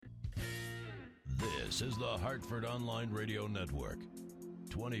This is the Hartford Online Radio Network.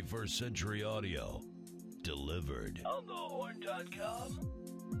 21st Century Audio. Delivered on thehorn.com.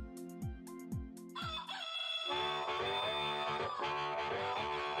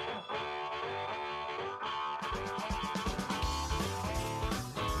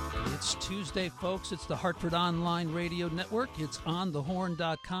 It's Tuesday, folks. It's the Hartford Online Radio Network. It's on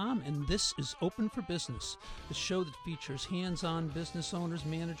thehorn.com, and this is Open for Business, the show that features hands-on business owners,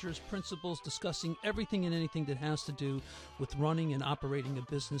 managers, principals discussing everything and anything that has to do with running and operating a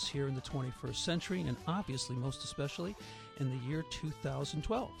business here in the 21st century, and obviously, most especially, in the year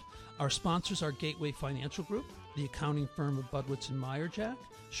 2012. Our sponsors are Gateway Financial Group, the accounting firm of Budwitz and Meyerjack,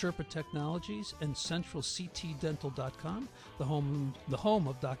 Sherpa Technologies, and CentralCTDental.com, the home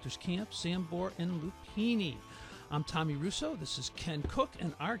of Doctors Camp, Sambor, and Lupini. I'm Tommy Russo. This is Ken Cook,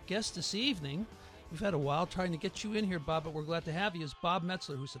 and our guest this evening, we've had a while trying to get you in here, Bob, but we're glad to have you, is Bob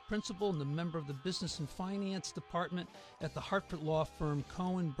Metzler, who's the principal and the member of the Business and Finance Department at the Hartford law firm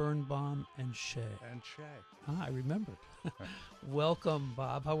Cohen, Birnbaum, and Shea. I remembered. Welcome,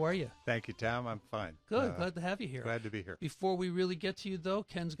 Bob. How are you? Thank you, Tom. I'm fine. Good. Glad to have you here. Glad to be here. Before we really get to you, though,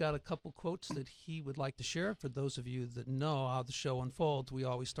 Ken's got a couple quotes that he would like to share. For those of you that know how the show unfolds, we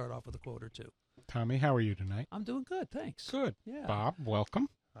always start off with a quote or two. Tommy, how are you tonight? I'm doing good, thanks. Good. Yeah. Bob, welcome.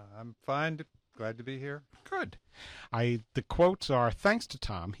 I'm fine. Glad to be here. Good. The quotes are, thanks to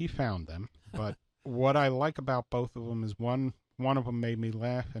Tom, he found them, but what I like about both of them is one of them made me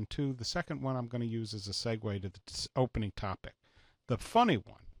laugh, and two, the second one I'm going to use as a segue to the opening topic. The funny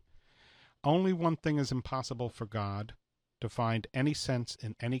one, only one thing is impossible for God, to find any sense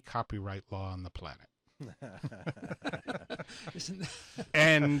in any copyright law on the planet.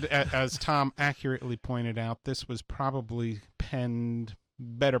 And as Tom accurately pointed out, this was probably penned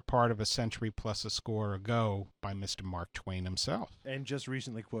better part of a century plus a score ago by Mr. Mark Twain himself. And just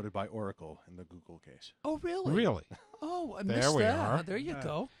recently quoted by Oracle in the Google case. Oh, really? Really? Oh, I There missed we that. are. There you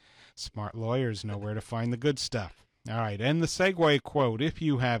go. Smart lawyers know where to find the good stuff. All right, and the segue quote, if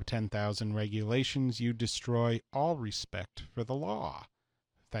you have 10,000 regulations, you destroy all respect for the law.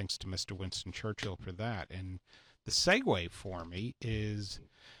 Thanks to Mr. Winston Churchill for that. And the segue for me is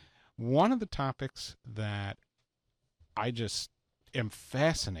one of the topics that I just am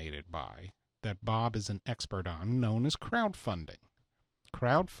fascinated by, that Bob is an expert on, known as crowdfunding.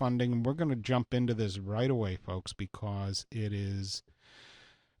 Crowdfunding, we're going to jump into this right away, folks, because it is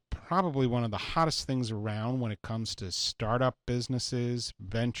probably one of the hottest things around when it comes to startup businesses,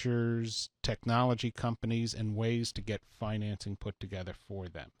 ventures, technology companies, and ways to get financing put together for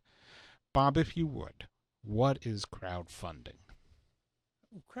them. Bob, if you would, what is crowdfunding?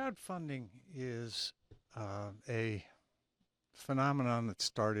 Crowdfunding is a phenomenon that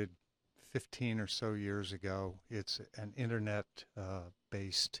started 15 or so years ago. It's an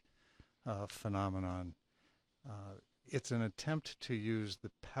internet-based phenomenon. It's an attempt to use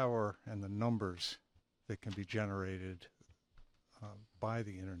the power and the numbers that can be generated by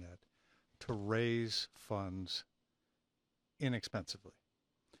the internet to raise funds inexpensively.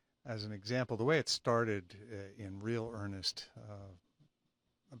 As an example, the way it started in real earnest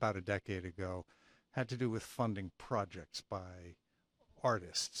about a decade ago had to do with funding projects by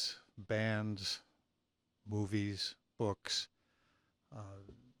artists, bands, movies, books,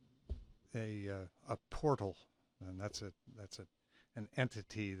 a portal. And that's an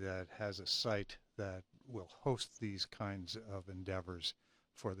entity that has a site that will host these kinds of endeavors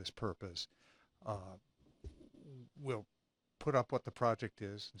for this purpose. We'll put up what the project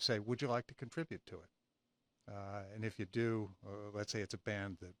is and say, would you like to contribute to it? And if you do, let's say it's a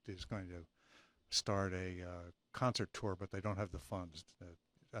band that is going to start a concert tour, but they don't have the funds,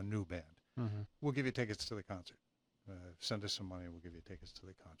 a new band. Mm-hmm. We'll give you tickets to the concert. Send us some money, we'll give you tickets to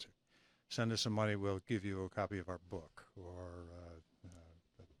the concert. Send us some money, we'll give you a copy of our book or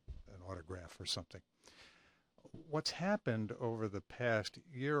an autograph or something. What's happened over the past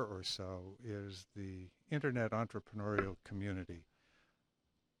year or so is the internet entrepreneurial community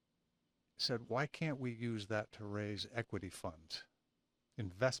said, why can't we use that to raise equity funds,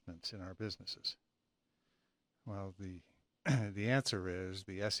 investments in our businesses? Well, the answer is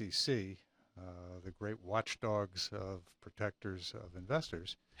the SEC, the great watchdogs of protectors of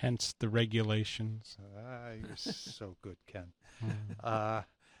investors. Hence the regulations. You're so good, Ken.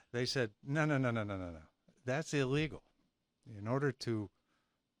 They said, no. That's illegal. In order to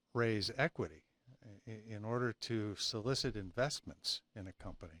raise equity, in order to solicit investments in a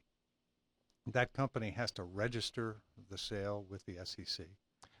company, that company has to register the sale with the SEC.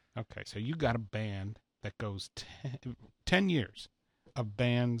 Okay, so you got a band that goes 10 years of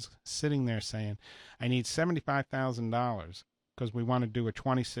bands sitting there saying, I need $75,000 because we want to do a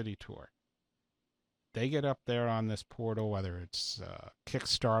 20-city tour. They get up there on this portal, whether it's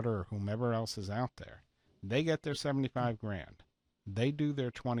Kickstarter or whomever else is out there. They get their 75 grand. They do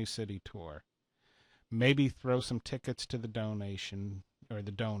their 20-city tour. Maybe throw some tickets to the donation or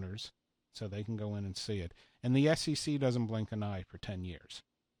the donors so they can go in and see it. And the SEC doesn't blink an eye for 10 years.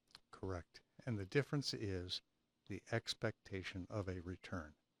 Correct. And the difference is the expectation of a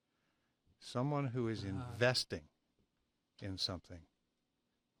return. Someone who is investing in something,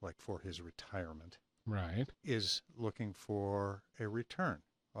 like for his retirement, Right. is looking for a return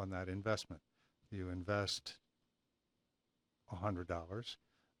on that investment. You invest $100.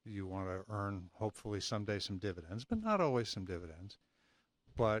 You want to earn, hopefully someday, some dividends, but not always some dividends.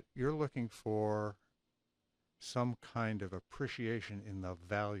 But you're looking for some kind of appreciation in the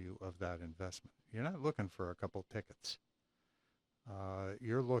value of that investment. You're not looking for a couple tickets.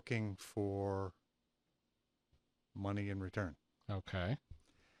 You're looking for money in return. Okay.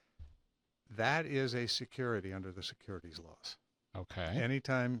 That is a security under the securities laws. Okay.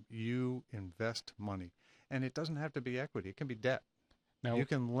 Anytime you invest money, and it doesn't have to be equity, it can be debt. Now, You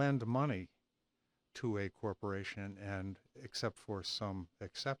can lend money to a corporation, and except for some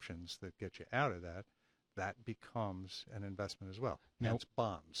exceptions that get you out of that, that becomes an investment as well. Now, That's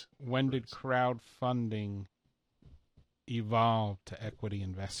bonds. when for did instance. crowdfunding evolve to equity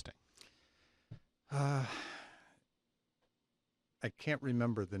investing? I can't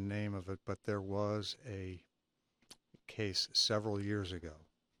remember the name of it, but there was a case several years ago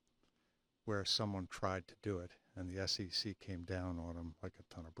where someone tried to do it, and the SEC came down on them like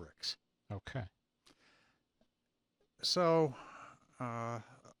a ton of bricks. Okay. So,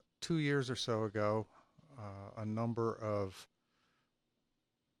 2 years or so ago, a number of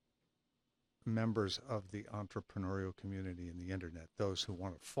members of the entrepreneurial community in the internet, those who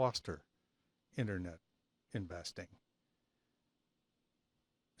want to foster internet investing,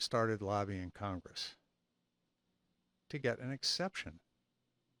 started lobbying Congress to get an exception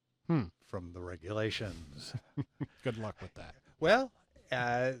from the regulations. Good luck with that. Well,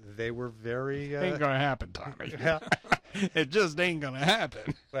 they were very... Ain't gonna happen, Tommy. well, It just ain't gonna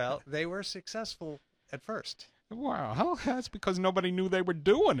happen. well, they were successful at first. Wow, that's because nobody knew they were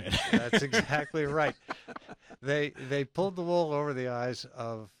doing it. That's exactly right. They pulled the wool over the eyes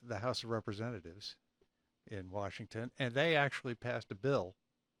of the House of Representatives in Washington, and they actually passed a bill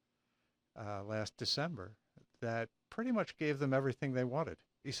last December that pretty much gave them everything they wanted.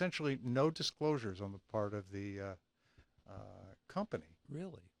 Essentially, no disclosures on the part of the company.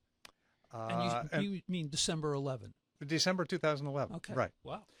 Really? And you mean December 11? December 2011. Okay. Right.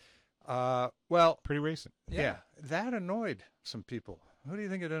 Wow. Well, Pretty recent. yeah, that annoyed some people. Who do you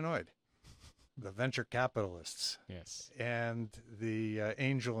think it annoyed? The venture capitalists Yes. and the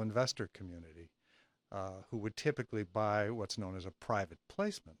angel investor community, who would typically buy what's known as a private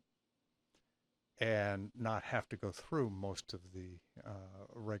placement and not have to go through most of the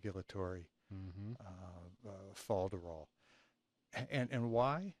regulatory Mm-hmm. falderall. And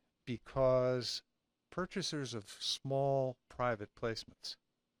why? Because purchasers of small private placements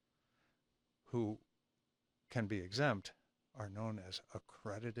who can be exempt are known as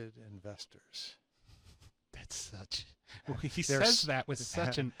accredited investors. That's such. He They're says that with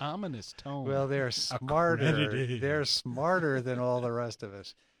such an ominous tone. Well, they're smarter. Accredited. They're smarter than all the rest of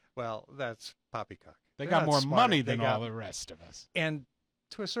us. Well, that's poppycock. they They're got not more smarter. money They than got- all the rest of us. And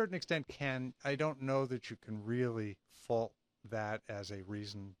to a certain extent, I don't know that you can really fault that as a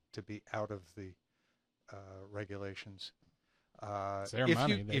reason to be out of the regulations. It's their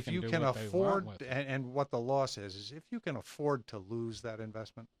money. They if can you do can what they want afford, with it. and what the law says is, if you can afford to lose that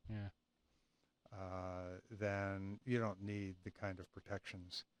investment, Yeah. then you don't need the kind of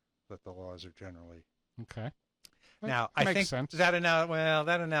protections that the laws are generally. Okay. Now, That I makes think sense. that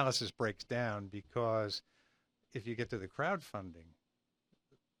analysis breaks down, because if you get to the crowdfunding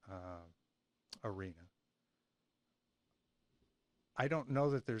arena, I don't know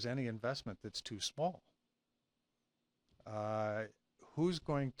that there's any investment that's too small. Who's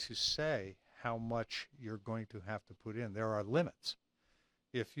going to say how much you're going to have to put in? There are limits.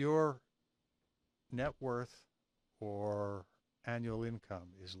 If your net worth or annual income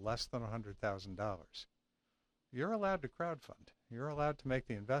is less than $100,000, you're allowed to crowdfund. You're allowed to make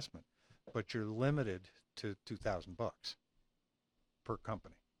the investment, but you're limited to $2,000 per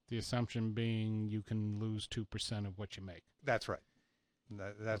company. The assumption being you can lose 2% of what you make. That's right.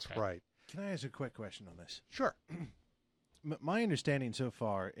 That's Okay. right. Can I ask a quick question on this? Sure. My understanding so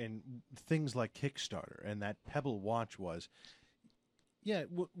far in things like Kickstarter and that Pebble watch was, yeah,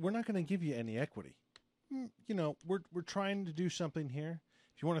 we're not going to give you any equity. You know, we're trying to do something here.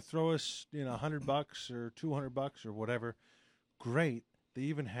 If you want to throw us, $100 or $200 or whatever, great. They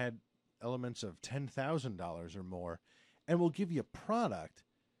even had elements of $10,000 or more, and we'll give you a product,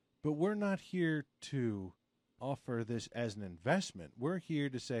 but we're not here to offer this as an investment. We're here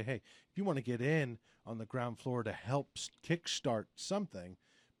to say, hey, if you want to get in on the ground floor to help kickstart something,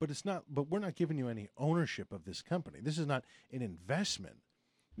 but we're not giving you any ownership of this company. This is not an investment.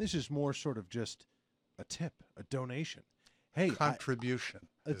 This is more sort of just a tip, a donation. Hey, Contribution.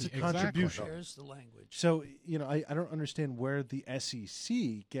 it's a Exactly. contribution. There's the language. So, I don't understand where the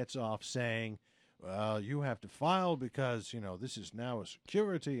SEC gets off saying, well, you have to file because, this is now a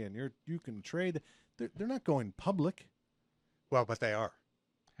security and you can trade. They're not going public. Well, but they are.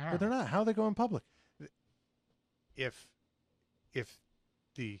 But they're not. How are they going public? If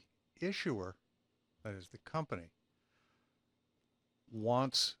the issuer, that is the company,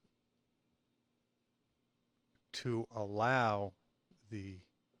 wants to allow the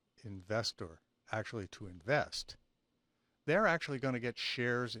investor actually to invest, they're actually going to get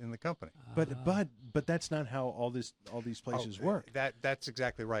shares in the company. But that's not how all these places work. That's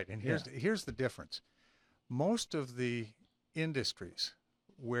exactly right. And here's the difference. Most of the industries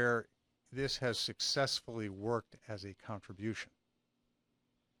where this has successfully worked as a contribution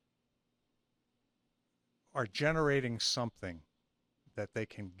are generating something that they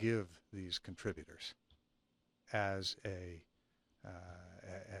can give these contributors as a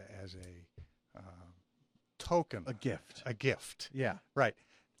token, A gift. a gift. Yeah. Right.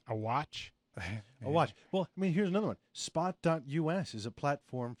 A watch? A watch. Well, here's another one. Spot.us is a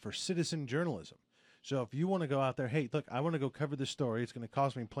platform for citizen journalism. So if you want to go out there, hey, look, I want to go cover this story. It's going to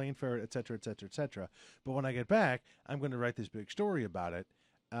cost me plane fare, et cetera, et cetera, et cetera. But when I get back, I'm going to write this big story about it.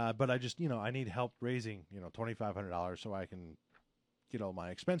 But I just, I need help raising, $2,500 so I can get all my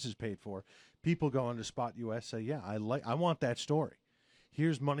expenses paid for. People go onto Spot US, say, yeah, I want that story.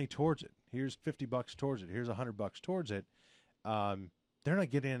 Here's money towards it. Here's $50 towards it. Here's $100 towards it. They're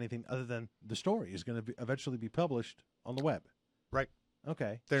not getting anything other than the story is going to eventually be published on the web. Right.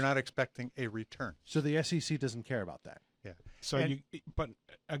 Okay. They're not expecting a return. So the SEC doesn't care about that. Yeah. So but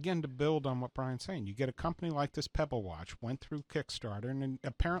again, to build on what Brian's saying, you get a company like this Pebble Watch, went through Kickstarter, and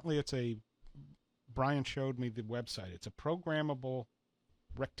apparently Brian showed me the website. It's a programmable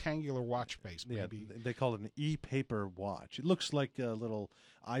rectangular watch face. Yeah, Maybe. they call it an e-paper watch. It looks like a little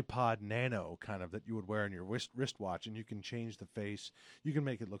iPod Nano kind of that you would wear in your wristwatch, and you can change the face. You can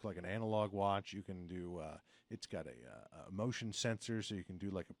make it look like an analog watch. You can do. It's got a motion sensor, so you can do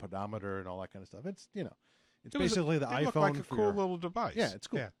like a pedometer and all that kind of stuff. It's it's basically the it iPhone. looked like a for cool your, little device. Yeah, it's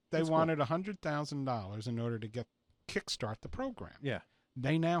cool. Yeah. They It's cool. wanted $100,000 in order to kickstart the program. Yeah,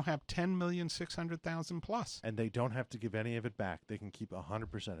 They now have 10,600,000 plus. and they don't have to give any of it back. They can keep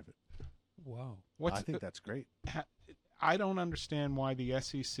 100% of it. Wow. I think that's great. I don't understand why the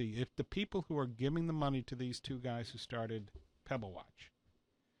SEC, if the people who are giving the money to these two guys who started Pebble Watch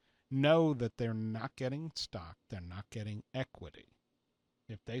know that they're not getting stock, they're not getting equity.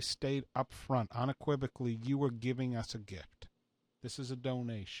 If they stayed up front unequivocally, you are giving us a gift. This is a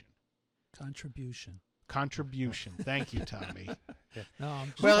donation. Contribution. Thank you, Tommy. No, I'm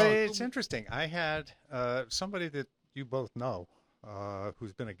just Well, it's interesting. I had somebody that you both know,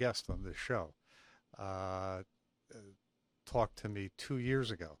 who's been a guest on this show, talked to me 2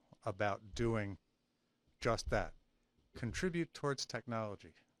 years ago about doing just that. Contribute towards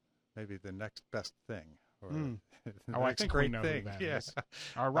technology, maybe the next best thing. Or the I next think we great know thing. who that Yeah. is.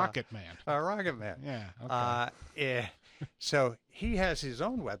 Our Rocket Man. Rocket Man. Yeah. Okay. Yeah. So he has his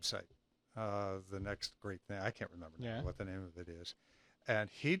own website, the next great thing. I can't remember now what the name of it is. And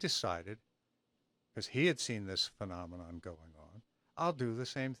he decided, because he had seen this phenomenon going on, I'll do the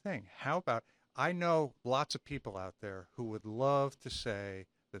same thing. How about, I know lots of people out there who would love to say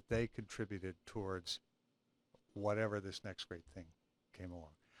that they contributed towards whatever this next great thing came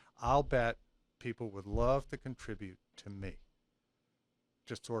along. I'll bet people would love to contribute to me.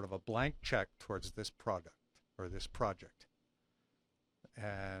 Just sort of a blank check towards this product or this project.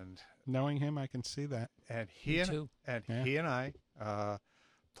 And Knowing him, I can see that. and Me he too. and Yeah. he and I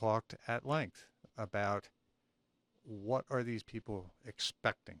talked at length about what are these people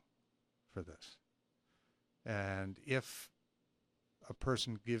expecting for this. And if a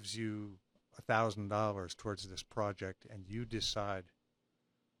person gives you $1,000 towards this project and you decide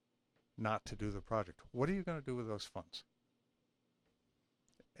not to do the project, what are you going to do with those funds?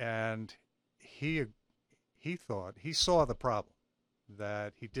 And he saw the problem,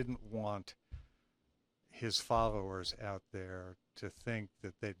 that he didn't want his followers out there to think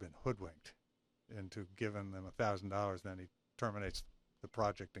that they'd been hoodwinked into giving them $1,000, then he terminates the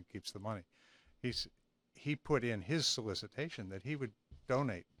project and keeps the money. He put in his solicitation that he would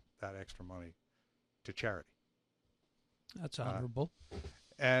donate that extra money to charity. That's honorable.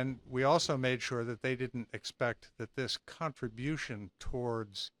 And we also made sure that they didn't expect that this contribution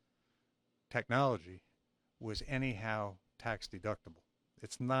towards technology was anyhow tax deductible.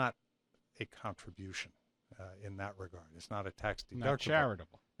 It's not a contribution in that regard. It's not a tax deductible. Not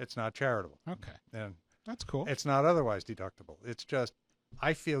charitable. It's not charitable. Okay. And That's cool. it's not otherwise deductible. It's just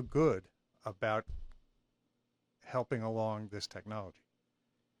I feel good about helping along this technology.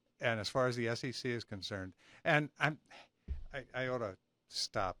 And as far as the SEC is concerned, and I ought to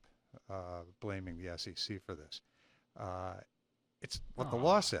stop blaming the SEC for this. It's what the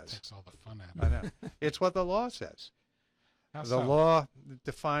law says. Takes all the fun out I of it. know. It's what the law says. How The so? law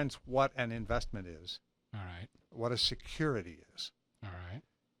defines what an investment is, All right. what a security is, All right.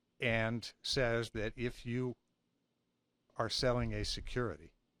 and says that if you are selling a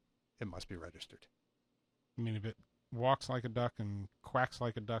security, it must be registered. I mean, if it walks like a duck and quacks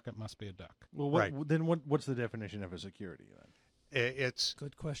like a duck, it must be a duck. Well, Right. then what's the definition of a security then? It's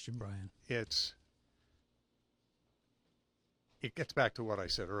Good question, Brian. it gets back to what I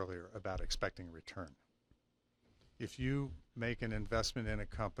said earlier about expecting return. If you make an investment in a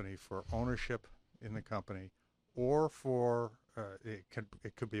company for ownership in the company, or for it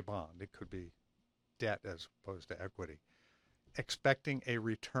could be a bond, it could be debt as opposed to equity, expecting a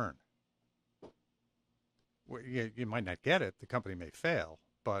return. Well, you might not get it, the company may fail,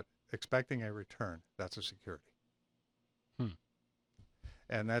 but expecting a return, that's a security.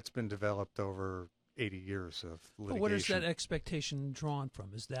 And that's been developed over 80 years of litigation. But what is that expectation drawn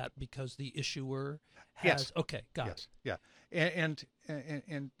from? Is that because the issuer has? Yes. Okay, got it. Yes, yeah.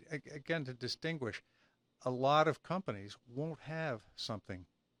 And again, to distinguish, a lot of companies won't have something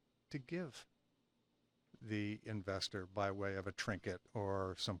to give the investor by way of a trinket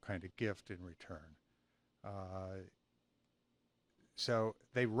or some kind of gift in return. So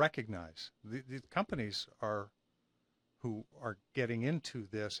they recognize, the companies who are getting into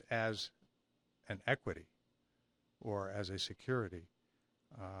this as an equity or as a security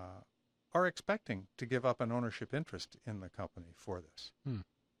are expecting to give up an ownership interest in the company for this.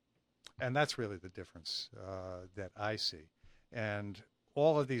 And that's really the difference that I see. And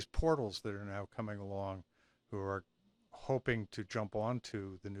all of these portals that are now coming along who are hoping to jump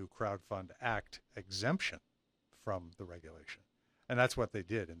onto the new Crowdfund Act exemption from the regulation. And that's what they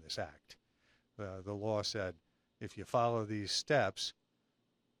did in this act. The law said, if you follow these steps,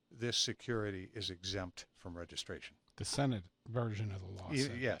 this security is exempt from registration. The Senate version of the law.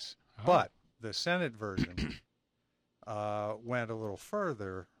 said Yes. that. Oh. But the Senate version went a little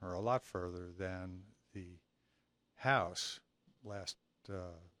further, or a lot further, than the House last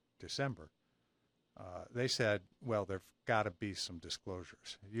December. They said, well, there've got to be some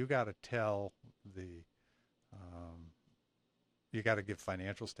disclosures. You got to tell you got to give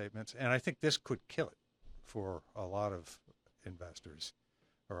financial statements. And I think this could kill it for a lot of investors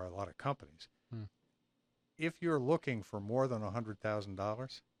or a lot of companies. If you're looking for more than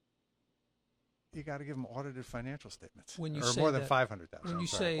 $100,000, you got to give them audited financial statements. When you or say more than that- $500,000. when you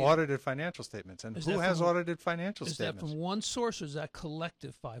sorry. say- audited financial statements, and Is who that has from- audited financial Is that statements? from one source, or is that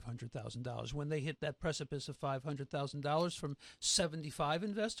collective $500,000? When they hit that precipice of $500,000 from 75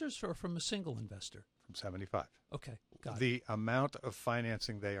 investors, or from a single investor? From 75. Okay, got it. The amount of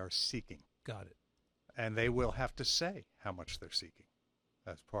financing they are seeking, Got it. and they will have to say how much they're seeking.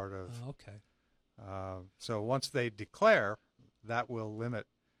 That's part of. Okay. So once they declare, that will limit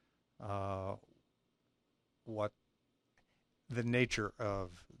what the nature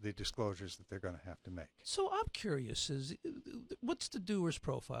of the disclosures that they're going to have to make. So I'm curious: what's the doer's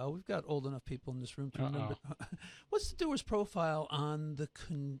profile? We've got old enough people in this room to remember. What's the doer's profile on the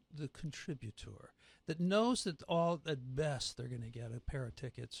contributor that knows that at best they're going to get a pair of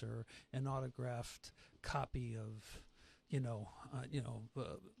tickets or an autographed copy of,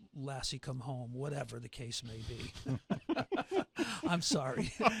 Lassie Come Home, whatever the case may be. I'm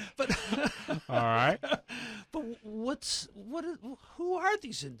sorry, but All right. but who are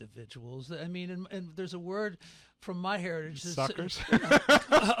these individuals? I mean, and there's a word from my heritage. Suckers.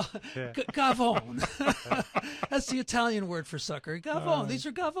 Gavone. That's the Italian word for sucker. Gavone. These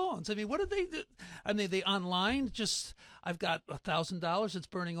are gavones. I mean, what are they? I mean, they online. Just I've got $1,000 that's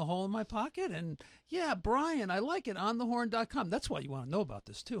burning a hole in my pocket, and yeah, Brian, I like it. OnTheHorn.com. That's why you want to know about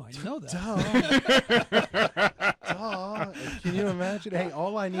this too. I know that. Duh. Can you imagine? Hey,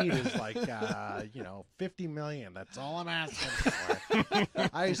 all I need is like, 50 million. That's all I'm asking for.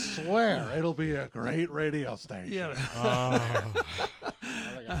 I swear it'll be a great radio station. Yeah.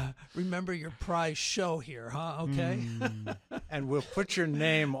 Remember your prize show here, huh? Okay. And we'll put your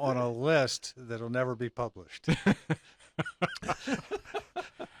name on a list that'll never be published.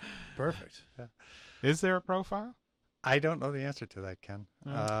 Perfect. Is there a profile? I don't know the answer to that, Ken.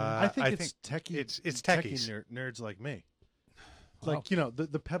 Okay. I think it's techie. It's techie techies. nerds like me. Like,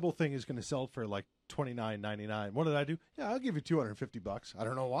 the Pebble thing is going to sell for like $29.99. What did I do? Yeah, I'll give you $250. I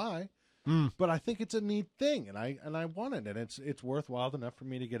don't know why, but I think it's a neat thing, and I want it, and it's worthwhile enough for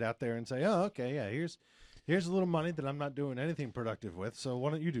me to get out there and say, oh, okay, yeah, here's a little money that I'm not doing anything productive with. So why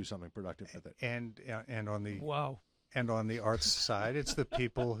don't you do something productive with it? And on the Wow. and on the arts side, it's the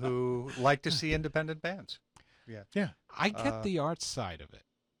people who like to see independent bands. Yeah. I get the art side of it.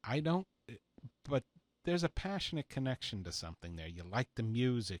 I don't, but there's a passionate connection to something there. You like the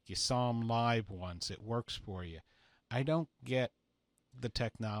music. You saw them live once. It works for you. I don't get the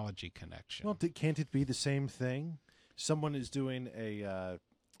technology connection. Well, can't it be the same thing? Someone is doing a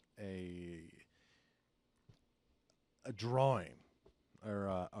drawing or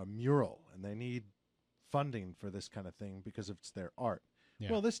a mural, and they need funding for this kind of thing because it's their art.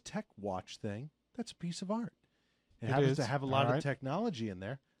 Yeah. Well, this tech watch thing, that's a piece of art. It It happens is. to have a All lot right. of technology in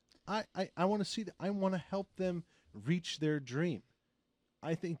there. I want to see that. I want to help them reach their dream.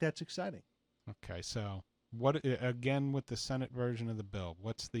 I think that's exciting. Okay, so what again with the Senate version of the bill?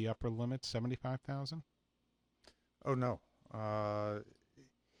 What's the upper limit? 75,000? Oh no.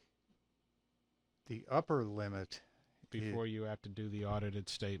 The upper limit Before you have to do the audited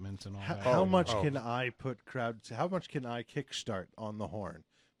statements and all that. How much oh. can I How much can I kickstart on the horn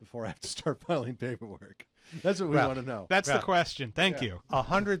before I have to start filing paperwork? That's what we Well, want to know. That's Yeah. the question. Thank you.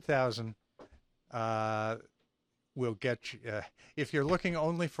 100,000 will get you. If you're looking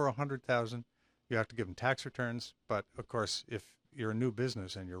only for 100,000, you have to give them tax returns. But of course, if you're a new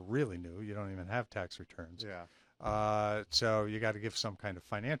business and you're really new, you don't even have tax returns. Yeah. So you got to give some kind of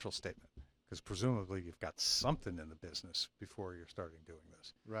financial statement because presumably you've got something in the business before you're starting doing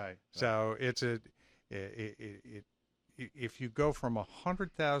this. Right. So it's if you go from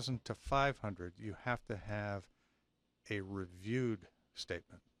 100,000 to 500, you have to have a reviewed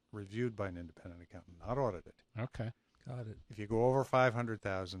statement, reviewed by an independent accountant, not audited. Okay. Got it. If you go over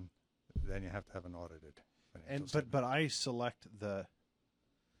 500,000, then you have to have an audited financial And statement. but I select the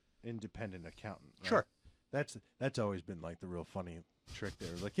independent accountant. Right? Sure. That's always been like the real funny trick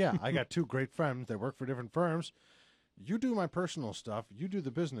there. Like, yeah, I got two great friends. They work for different firms. You do my personal stuff. You do the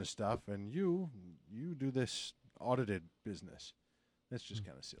business stuff, and you do this audited business. That's just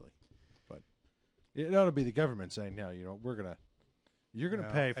kind of silly. But it ought to be the government saying, no, you're gonna No,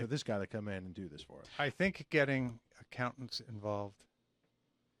 pay for this guy to come in and do this for us. I think getting accountants involved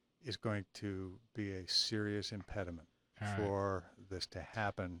is going to be a serious impediment All right. for this to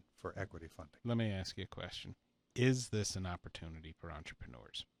happen for equity funding. Let me ask you a question. Is this an opportunity for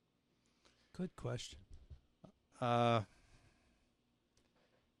entrepreneurs? Good question. Honest.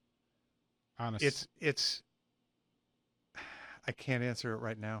 It's I can't answer it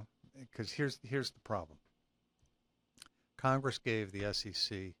right now because here's the problem. Congress gave the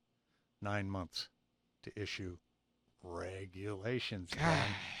SEC 9 months to issue regulations, John.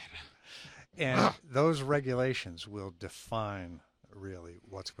 And those regulations will define really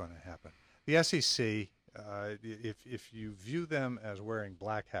what's going to happen. The SEC, if you view them as wearing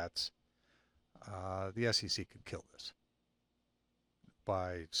black hats, the SEC could kill this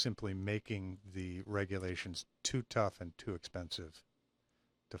by simply making the regulations too tough and too expensive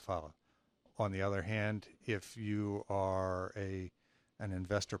to follow. On the other hand, if you are an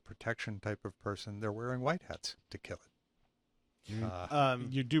investor protection type of person, they're wearing white hats to kill it.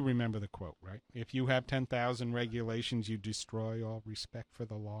 You do remember the quote, right? If you have 10,000 regulations, you destroy all respect for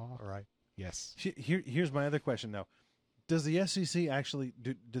the law. All right. Yes. Here's my other question now. Does the SEC actually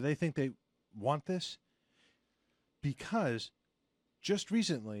do they think they want this? Because just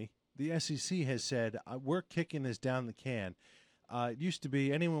recently the SEC has said we're kicking this down the can. It used to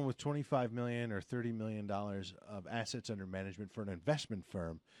be anyone with $25 million or $30 million of assets under management for an investment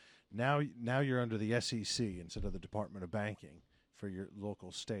firm. Now you're under the SEC instead of the Department of Banking for your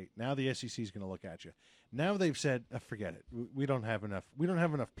local state. Now the SEC is going to look at you. Now they've said, forget it. We don't have enough. We don't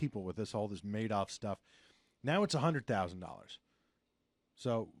have enough people with all this Madoff stuff. Now it's $100,000.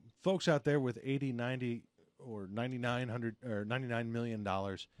 So folks out there with 80, 90, or $99 million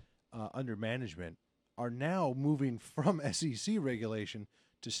under management are now moving from SEC regulation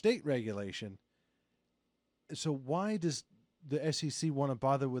to state regulation. So why does the SEC want to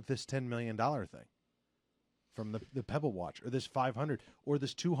bother with this $10 million thing from the Pebble Watch, or this $500,000 or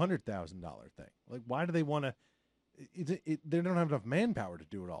this $200,000 thing? Like, why do they want to? They don't have enough manpower to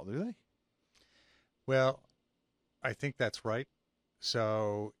do it all, do they? Well, I think that's right.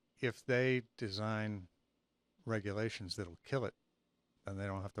 So if they design regulations that'll kill it, then they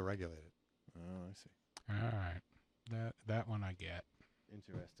don't have to regulate it. Oh, I see. All right. That one I get.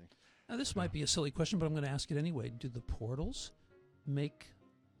 Interesting. Now, this might be a silly question, but I'm going to ask it anyway. Do the portals make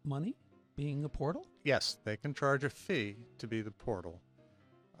money being a portal? Yes, they can charge a fee to be the portal.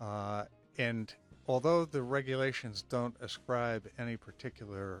 And although the regulations don't ascribe any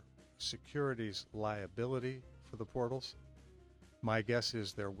particular securities liability for the portals, my guess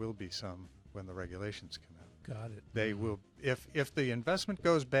is there will be some when the regulations come out. Got it. They will, if the investment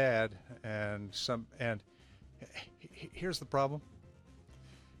goes bad, and here's the problem.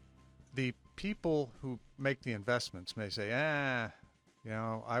 The people who make the investments may say, I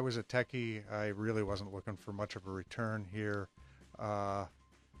was a techie. I really wasn't looking for much of a return here. So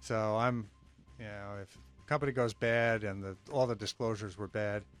I'm, if the company goes bad and all the disclosures were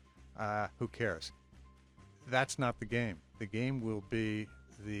bad, who cares? That's not the game. The game will be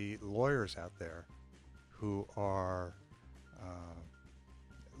the lawyers out there who are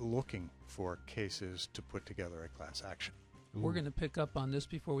looking for cases to put together a class action. We're going to pick up on this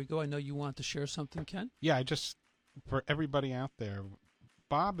before we go. I know you want to share something, Ken? Yeah, for everybody out there,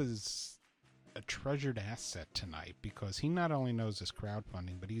 Bob is a treasured asset tonight because he not only knows his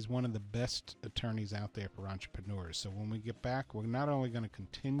crowdfunding, but he's one of the best attorneys out there for entrepreneurs. So when we get back, we're not only going to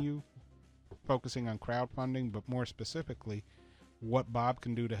continue focusing on crowdfunding, but more specifically, what Bob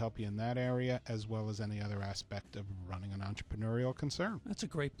can do to help you in that area, as well as any other aspect of running an entrepreneurial concern. That's a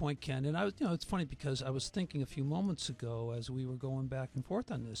great point, Ken. And it's funny because I was thinking a few moments ago as we were going back and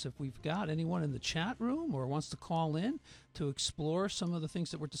forth on this, if we've got anyone in the chat room or wants to call in to explore some of the things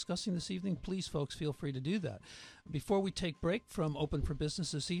that we're discussing this evening, please, folks, feel free to do that. Before we take break from Open for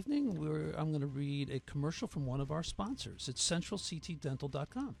Business this evening, I'm going to read a commercial from one of our sponsors. It's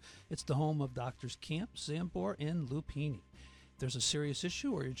CentralCTDental.com. It's the home of Doctors Camp, Zambor, and Lupini. There's a serious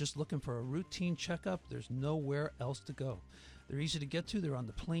issue or you're just looking for a routine checkup, there's nowhere else to go. They're easy to get to. They're on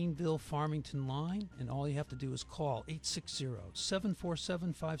the Plainville-Farmington line, and all you have to do is call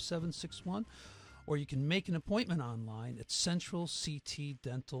 860-747-5761, or you can make an appointment online at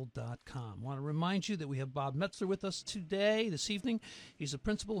centralctdental.com. I want to remind you that we have Bob Metzler with us this evening. He's a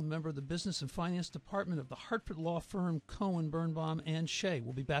principal and member of the Business and Finance Department of the Hartford law firm Cohen, Birnbaum, and Shea.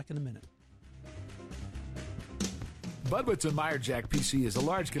 We'll be back in a minute. Budwitz & Meyerjack PC is a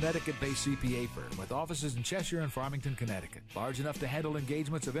large Connecticut-based CPA firm with offices in Cheshire and Farmington, Connecticut. Large enough to handle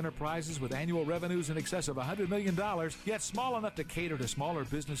engagements of enterprises with annual revenues in excess of $100 million, yet small enough to cater to smaller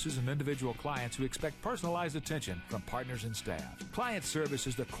businesses and individual clients who expect personalized attention from partners and staff. Client service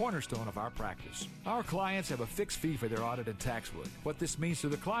is the cornerstone of our practice. Our clients have a fixed fee for their audit and tax work. What this means to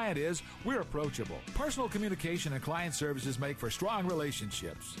the client is we're approachable. Personal communication and client services make for strong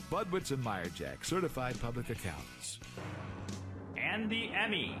relationships. Budwitz & Meyerjack, certified public accountants. And the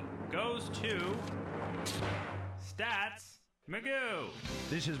Emmy goes to Stats Magoo.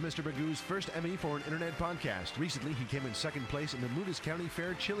 This is Mr. Magoo's first Emmy for an internet podcast. Recently, he came in second place in the Moodus County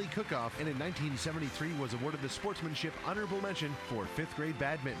Fair Chili Cook-Off, and in 1973 was awarded the Sportsmanship Honorable Mention for 5th grade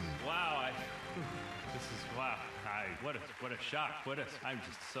badminton. Wow, wow. What a shock. I'm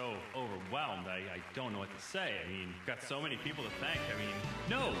just so overwhelmed. I don't know what to say. I mean, got so many people to thank.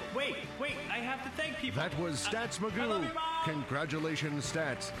 No, wait, I have to thank people. That was Stats Magoo. I love you, Mom. Congratulations,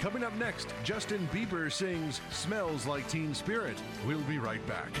 Stats. Coming up next, Justin Bieber sings Smells Like Teen Spirit. We'll be right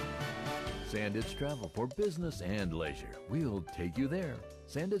back. Sandits Travel for business and leisure. We'll take you there.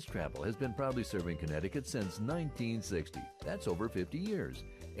 Sandits Travel has been proudly serving Connecticut since 1960. That's over 50 years.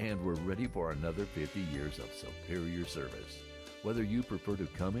 And we're ready for another 50 years of superior service. Whether you prefer to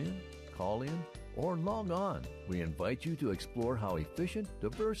come in, call in, or log on, we invite you to explore how efficient,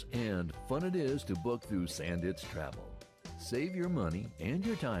 diverse, and fun it is to book through Sandits Travel. Save your money and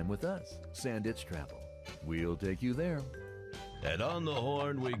your time with us, Sandits Travel. We'll take you there. And on the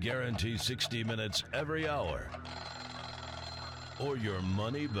Horn, we guarantee 60 minutes every hour. Or your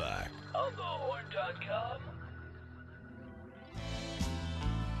money back. OnTheHorn.com.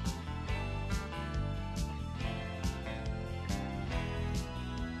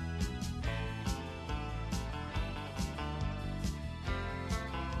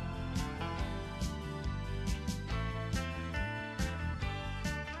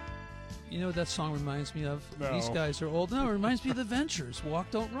 You know what that song reminds me of? No. These guys are old. No, it reminds me of the Ventures.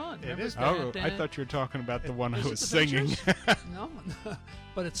 Walk, Don't Run. It is. Oh, I thought you were talking about the one I was singing. No,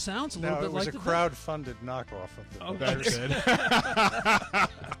 but it sounds a little bit like it was a crowd-funded knockoff of the Ventures. That's good.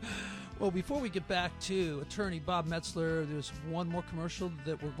 Well, before we get back to attorney Bob Metzler, there's one more commercial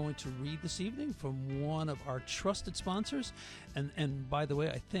that we're going to read this evening from one of our trusted sponsors. And by the way,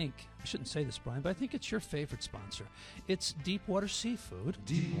 I shouldn't say this, Brian, but I think it's your favorite sponsor. It's Deepwater Seafood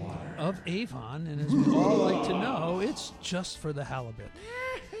of Avon. And as we all like to know, it's just for the halibut.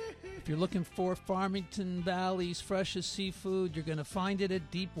 If you're looking for Farmington Valley's freshest seafood, you're going to find it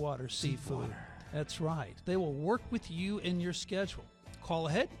at Deepwater Seafood. That's right. They will work with you in your schedule. Call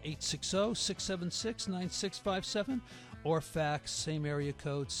ahead, 860-676-9657, or fax, same area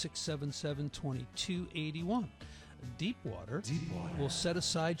code, 677-2281. Deepwater will set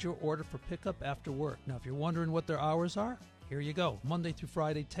aside your order for pickup after work. Now, if you're wondering what their hours are, here you go. Monday through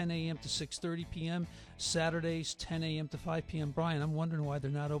Friday, 10 a.m. to 6:30 p.m. Saturdays, 10 a.m. to 5 p.m. Brian, I'm wondering why they're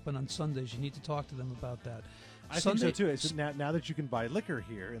not open on Sundays. You need to talk to them about that. I think so, too. It's now that you can buy liquor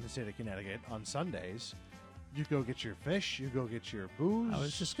here in the state of Connecticut on Sundays, you go get your fish, you go get your booze. I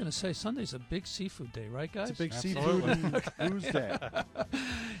was just going to say, Sunday's a big seafood day, right, guys? It's a big seafood and booze day.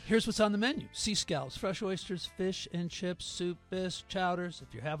 Here's what's on the menu. Sea scallops, fresh oysters, fish and chips, soup, bisque, chowders.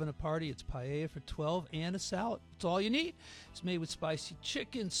 If you're having a party, it's paella for $12 and a salad. It's all you need. It's made with spicy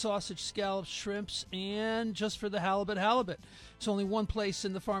chicken, sausage, scallops, shrimps, and just for the halibut. There's only one place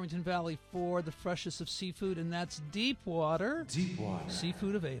in the Farmington Valley for the freshest of seafood, and that's Deepwater.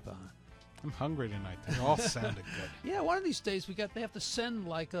 Seafood of Avon. I'm hungry tonight. They all sounded good. Yeah, one of these days they have to send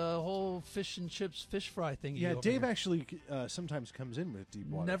like a whole fish and chips fish fry thing. Yeah, Dave actually sometimes comes in with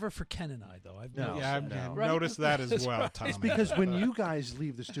Deepwater. Never for Ken and I, though. I've noticed that as well, Tom. It's because when you guys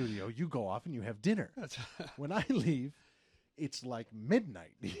leave the studio, you go off and you have dinner. When I leave, it's like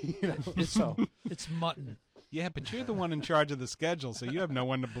midnight. So it's mutton. Yeah, but you're the one in charge of the schedule, so you have no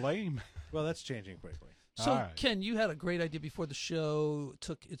one to blame. Well, that's changing quickly. So, right. Ken, you had a great idea before the show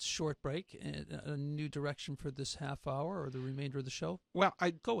took its short break, and a new direction for this half hour or the remainder of the show. Well,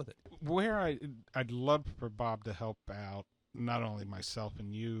 I'd go with it. I'd love for Bob to help out, not only myself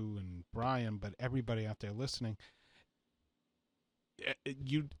and you and Brian, but everybody out there listening.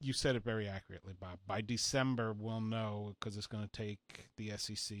 You said it very accurately, Bob. By December, we'll know, because it's going to take the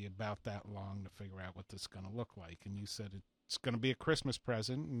SEC about that long to figure out what this is going to look like. And you said it's going to be a Christmas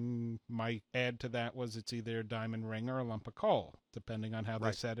present, and my add to that was it's either a diamond ring or a lump of coal, depending on how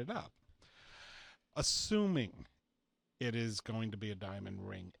they set it up. Assuming it is going to be a diamond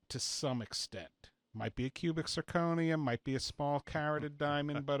ring to some extent. Might be a cubic zirconia, might be a small carotid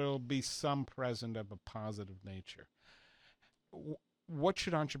diamond, but it'll be some present of a positive nature. What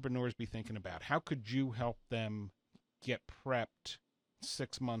should entrepreneurs be thinking about? How could you help them get prepped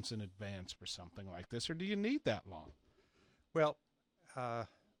 6 months in advance for something like this, or do you need that long? Well,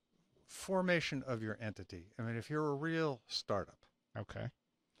 formation of your entity. I mean, if you're a real startup, okay,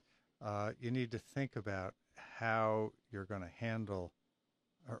 you need to think about how you're going to handle,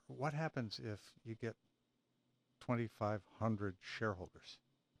 or what happens if you get 2,500 shareholders.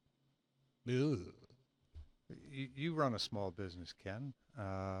 Ew. You run a small business, Ken.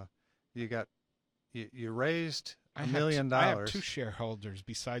 You raised $1 million. I have 2 shareholders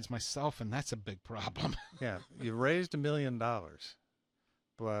besides myself, and that's a big problem. Yeah, you raised $1 million,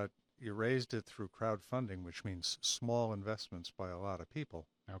 but you raised it through crowdfunding, which means small investments by a lot of people.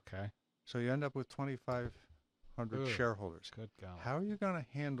 Okay. So you end up with 2,500 shareholders. Good God. How are you going to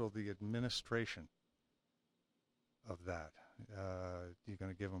handle the administration of that? You're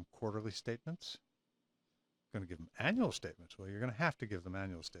going to give them quarterly statements? Going to give them annual statements? Well, you're going to have to give them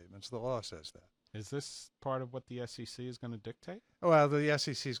annual statements. The law says that. Is this part of what the SEC is going to dictate? Well, the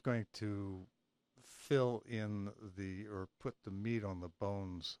SEC is going to fill in or put the meat on the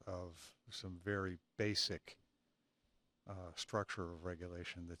bones of some very basic structure of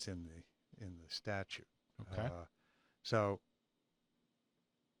regulation that's in the statute. Okay. So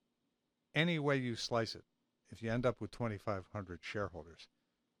any way you slice it, if you end up with 2,500 shareholders,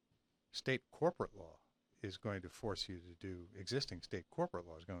 state corporate law is going to force you to do, existing state corporate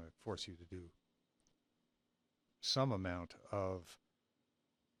law is going to force you to do some amount of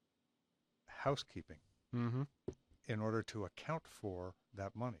housekeeping in order to account for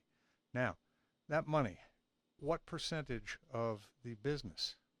that money. Now, that money, what percentage of the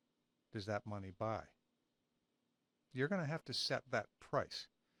business does that money buy? You're going to have to set that price.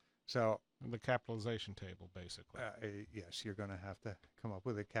 So the capitalization table, basically. Yes, you're going to have to come up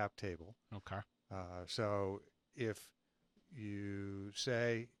with a cap table. Okay. So if you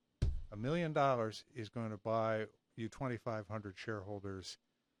say $1 million is going to buy you 2,500 shareholders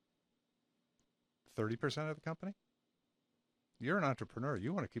 30% of the company, you're an entrepreneur.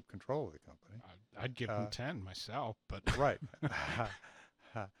 You want to keep control of the company. I'd give them 10 myself, but right.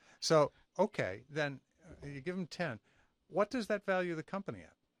 So okay, then you give them 10. What does that value the company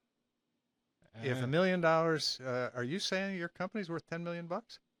at? If $1 million, are you saying your company's worth $10 million?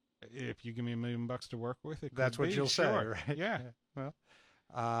 If you give me $1 million to work with, that's what you'll say, right? Yeah. Well,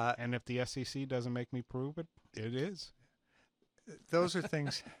 and if the SEC doesn't make me prove it, it is. Those are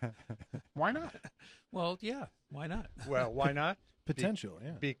things. Why not? Well, yeah. Why not? Well, why not? potential,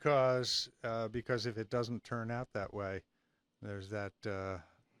 yeah. Because if it doesn't turn out that way, there's that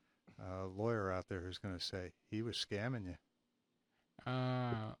lawyer out there who's going to say he was scamming you.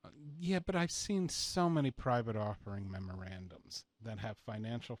 Yeah, but I've seen so many private offering memorandums that have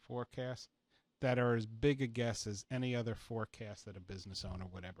financial forecasts that are as big a guess as any other forecast that a business owner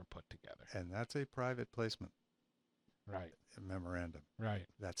would ever put together. And that's a private placement. Right. A memorandum. Right.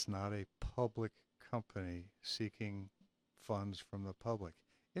 That's not a public company seeking funds from the public.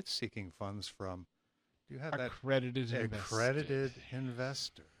 It's seeking funds from, do you have accredited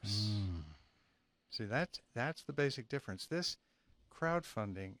investors. See, that's the basic difference. This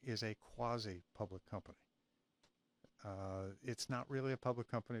crowdfunding is a quasi-public company. It's not really a public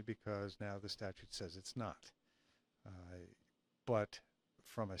company because now the statute says it's not. But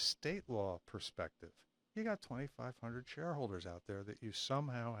from a state law perspective, you got 2,500 shareholders out there that you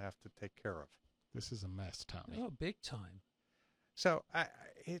somehow have to take care of. This is a mess, Tommy. Oh, big time. So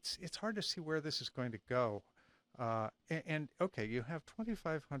it's hard to see where this is going to go. And okay, you have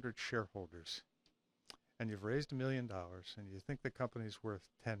 2,500 shareholders, and you've raised $1 million, and you think the company's worth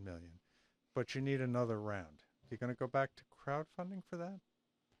 $10 million, but you need another round. You're going to go back to crowdfunding for that?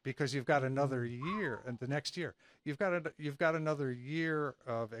 Because you've got another year, and the next year you've got another year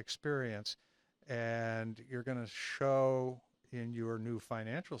of experience, and you're going to show in your new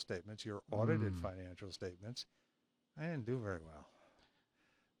financial statements, your audited financial statements, I didn't do very well.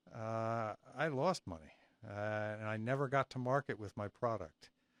 I lost money, and I never got to market with my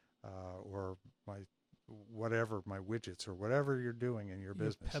product or my widgets or whatever you're doing in your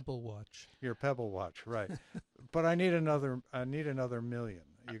business. Pebble Watch. Your Pebble Watch, right? But I need another $1 million.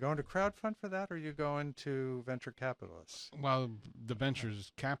 Are you going to crowdfund for that, or are you going to venture capitalists? Well, the venture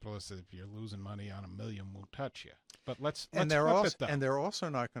capitalists, if you're losing money on $1 million, won't touch you. But let's and they're also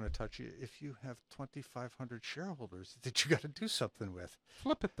not going to touch you if you have 2,500 shareholders that you got to do something with.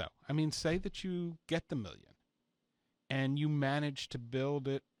 Flip it though. I mean, say that you get the $1 million, and you manage to build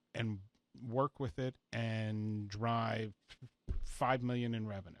it and work with it and drive $5 million in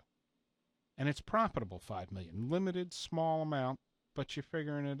revenue, and it's profitable. $5 million, limited, small amount, but you're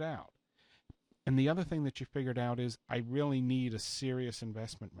figuring it out. And the other thing that you figured out is I really need a serious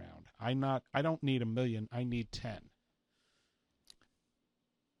investment round. I don't need $1 million. I need 10.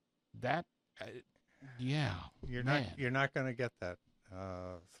 That, yeah, you're not going to get that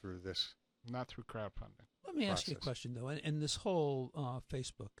through this. Not through crowdfunding. Let me ask you a question though, and this whole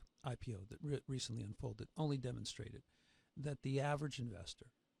Facebook IPO that recently unfolded only demonstrated that the average investor,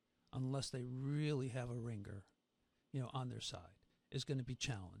 unless they really have a ringer, on their side, is going to be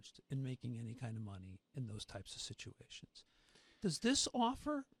challenged in making any kind of money in those types of situations. Does this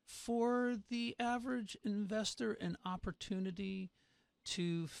offer for the average investor an opportunity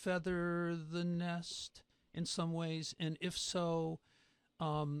to feather the nest in some ways? And if so,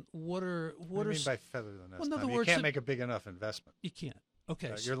 what do you mean by feather the nest? Well, in other you words, can't make a big enough investment. You can't.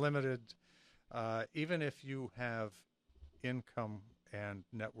 Okay. You're limited. Even if you have income and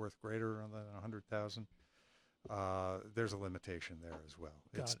net worth greater than $100,000, there's a limitation there as well.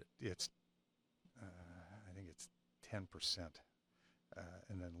 Got it. It's I think it's 10%,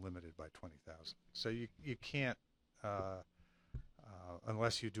 and then limited by 20,000. So you can't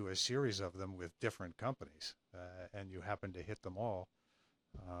unless you do a series of them with different companies, and you happen to hit them all.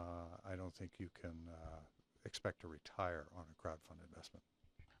 I don't think you can expect to retire on a crowdfund investment.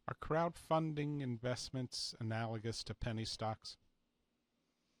 Are crowdfunding investments analogous to penny stocks?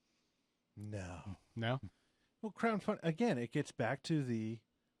 No. No? Well, crowdfund, again, it gets back to the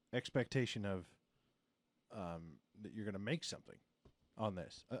expectation of that you're going to make something on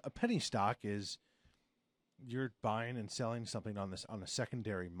this. A penny stock is you're buying and selling something on a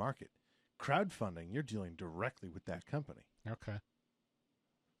secondary market. Crowdfunding, you're dealing directly with that company. Okay.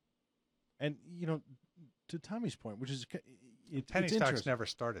 And, to Tommy's point, which is penny stocks never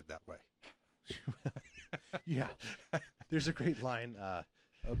started that way. Yeah. There's a great line. A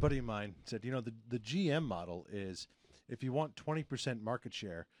buddy of mine said, the GM model is if you want 20% market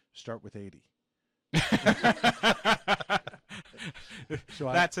share, start with 80.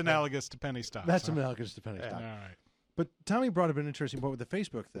 So that's analogous to penny stocks. That's analogous to penny stocks. All right. But Tommy brought up an interesting point with the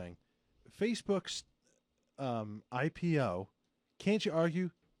Facebook thing. Facebook's IPO, can't you argue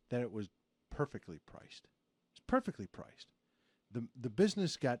that it was perfectly priced? It's perfectly priced. The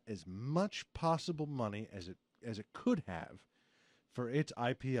business got as much possible money as it could have for its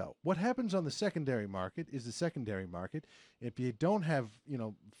IPO. What happens on the secondary market is the secondary market. If you don't have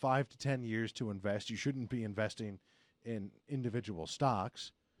 5 to 10 years to invest, you shouldn't be investing in individual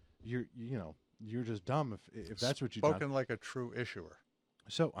stocks. You're just dumb if that's what you do. Spoken like a true issuer.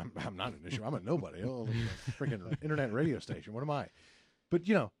 So I'm not an issuer. I'm a nobody. Oh, a freaking internet radio station. What am I? But,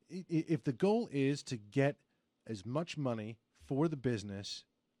 if the goal is to get as much money for the business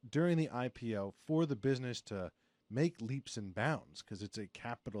during the IPO, for the business to make leaps and bounds, because it's a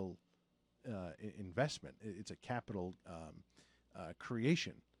capital investment, it's a capital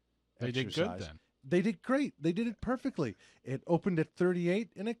creation. They did exercise. good then. They did great. They did it perfectly. It opened at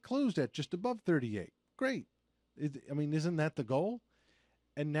 38 and it closed at just above 38. Great. Isn't that the goal?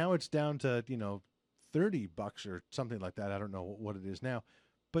 And now it's down to, $30 or something like that. I don't know what it is now.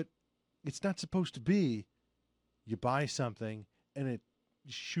 But it's not supposed to be you buy something and it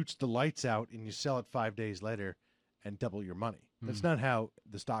shoots the lights out and you sell it 5 days later and double your money. That's not how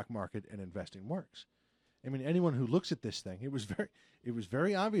the stock market and investing works. Anyone who looks at this thing, it was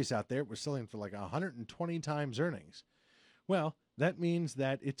very obvious out there. It was selling for like 120 times earnings. Well, that means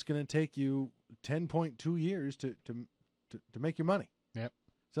that it's going to take you 10.2 years to make your money. Yep.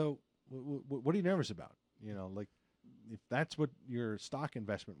 So what are you nervous about? If that's what your stock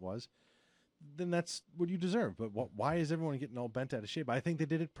investment was, then that's what you deserve. But why is everyone getting all bent out of shape? I think they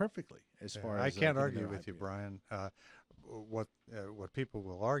did it perfectly as far as I can't getting argue their with you, IPO. Brian. What people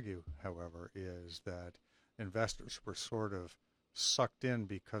will argue, however, is that investors were sort of sucked in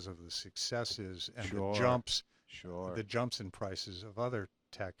because of the successes and Sure. the jumps in prices of other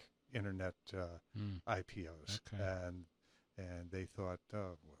tech internet IPOs, Okay. and they thought,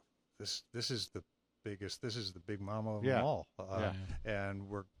 oh, well, this is the biggest, this is the big mama of Yeah. them all, Yeah. and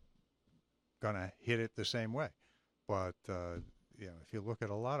we're gonna hit it the same way. But if you look at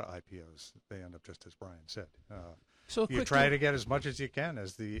a lot of IPOs, they end up just as Brian said. So You try to get as much as you can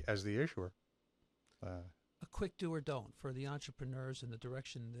as the issuer. a quick do or don't for the entrepreneurs in the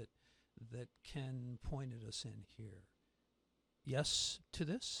direction that Ken pointed us in here. Yes to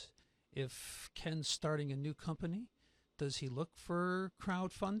this. If Ken's starting a new company, does he look for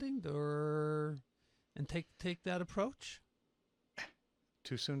crowdfunding and take that approach?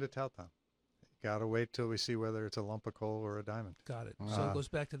 Too soon to tell, Tom. Got to wait till we see whether it's a lump of coal or a diamond. Got it. So it goes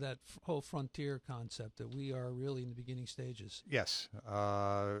back to that whole frontier concept that we are really in the beginning stages. Yes,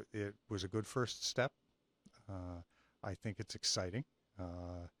 it was a good first step. I think it's exciting,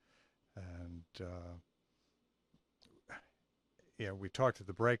 and we talked at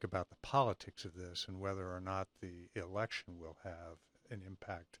the break about the politics of this and whether or not the election will have an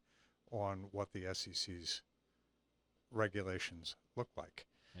impact on what the SEC's regulations look like.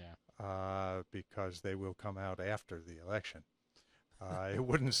 Yeah. Because they will come out after the election. It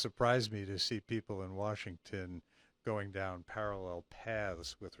wouldn't surprise me to see people in Washington going down parallel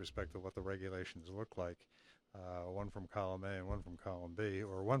paths with respect to what the regulations look like, one from column A and one from column B,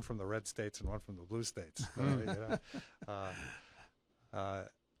 or one from the red states and one from the blue states.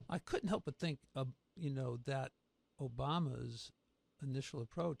 I couldn't help but think of, that Obama's initial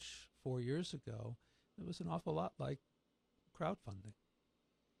approach 4 years ago, it was an awful lot like crowdfunding.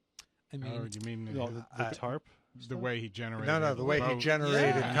 I mean, you mean the TARP? the way he generated? No, the way he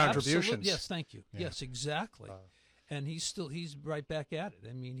generated contributions. absolutely. Yes, thank you. Yeah. Yes, exactly. And he's right back at it.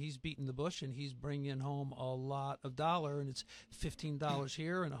 I mean, he's beating the bush and he's bringing home a lot of dollar, and it's $15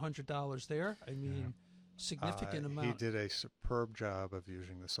 here and $100 there. I mean, significant amount. He did a superb job of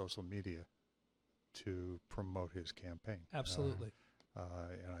using the social media to promote his campaign. Absolutely.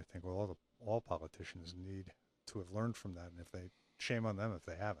 And I think all politicians need to have learned from that, and shame on them if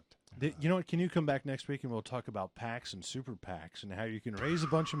they haven't. You know what? Can you come back next week and we'll talk about PACs and super PACs and how you can raise a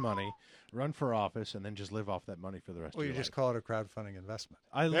bunch of money, run for office, and then just live off that money for the rest Well, of you your just life? call it a crowdfunding investment.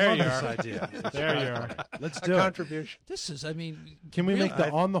 I There love you this are. idea. There you are. Let's A do it. contribution. This is, Can we really- make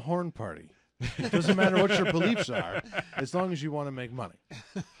the on the horn party? It doesn't matter what your beliefs are, as long as you want to make money.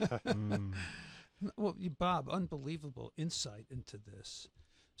 Well, Bob, unbelievable insight into this.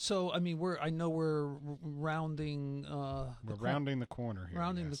 So, I mean, we're rounding. We're rounding the corner here.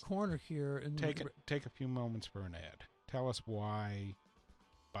 rounding yes. the corner here, and Take a few moments for an ad. Tell us why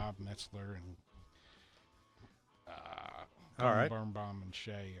Bob Metzler and All right. Birnbaum and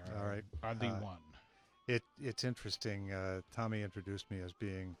Shea All right. are the one. It's interesting. Tommy introduced me as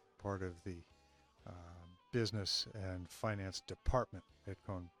being part of the business and finance department at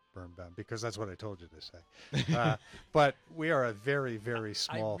Cohn Birnbaum, because that's what I told you to say. But we are a very, very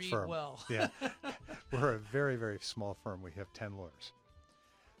small read firm. well. Yeah, we're a very, very small firm. We have 10 lawyers.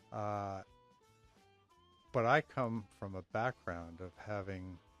 But I come from a background of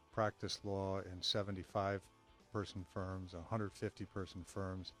having practiced law in 75-person firms, 150-person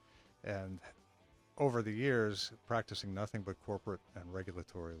firms, and over the years, practicing nothing but corporate and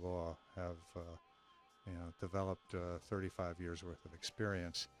regulatory law, have developed 35 years worth of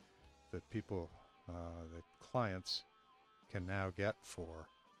experience that people, that clients can now get for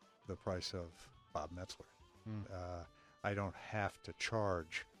the price of Bob Metzler. I don't have to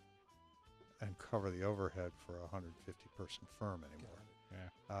charge and cover the overhead for a 150-person firm anymore.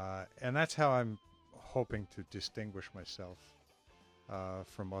 Yeah. And that's how I'm hoping to distinguish myself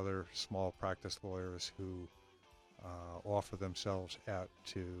from other small practice lawyers who offer themselves out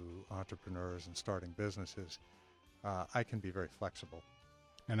to entrepreneurs and starting businesses. I can be very flexible.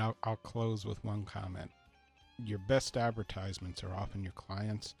 And I'll close with one comment. Your best advertisements are often your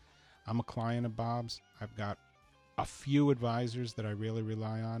clients. I'm a client of Bob's. I've got a few advisors that I really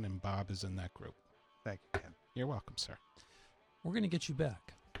rely on, and Bob is in that group. Thank you, Ken. You're welcome, sir. We're going to get you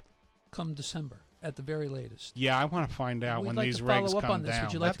back come December at the very latest. Yeah, I want to find out We'd when like these to follow regs up come on this. down.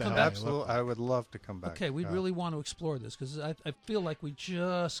 Would you like What to the come hell back? they look Absolutely. I would love to come back. Okay, we'd really want to explore this because I feel like we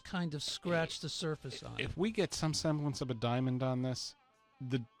just kind of scratched the surface on it. If we get some semblance of a diamond on this,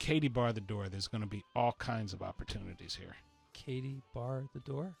 the Katie bar the door, there's going to be all kinds of opportunities here. Katie bar the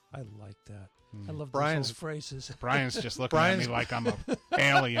door? I like that. I love Brian's- those phrases. Brian's just looking at me like I'm an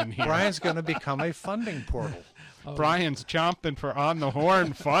alien here. Brian's going to become a funding portal. Brian's chomping for On the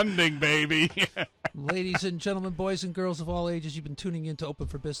Horn funding, baby. Ladies and gentlemen, boys and girls of all ages, you've been tuning in to Open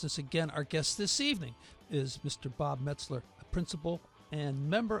for Business. Again, our guest this evening is Mr. Bob Metzler, a principal and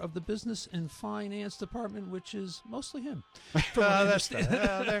member of the Business and Finance Department, which is mostly him. From what I understand.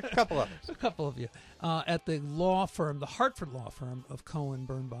 There are a couple of us. A couple of you. At the law firm, the Hartford law firm of Cohen,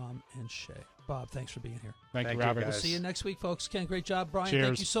 Birnbaum, and Shea. Bob, thanks for being here. Thank you, Thank you, Robert. guys. See you next week, folks. Ken, great job. Brian, Cheers.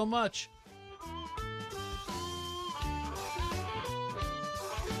 thank you so much.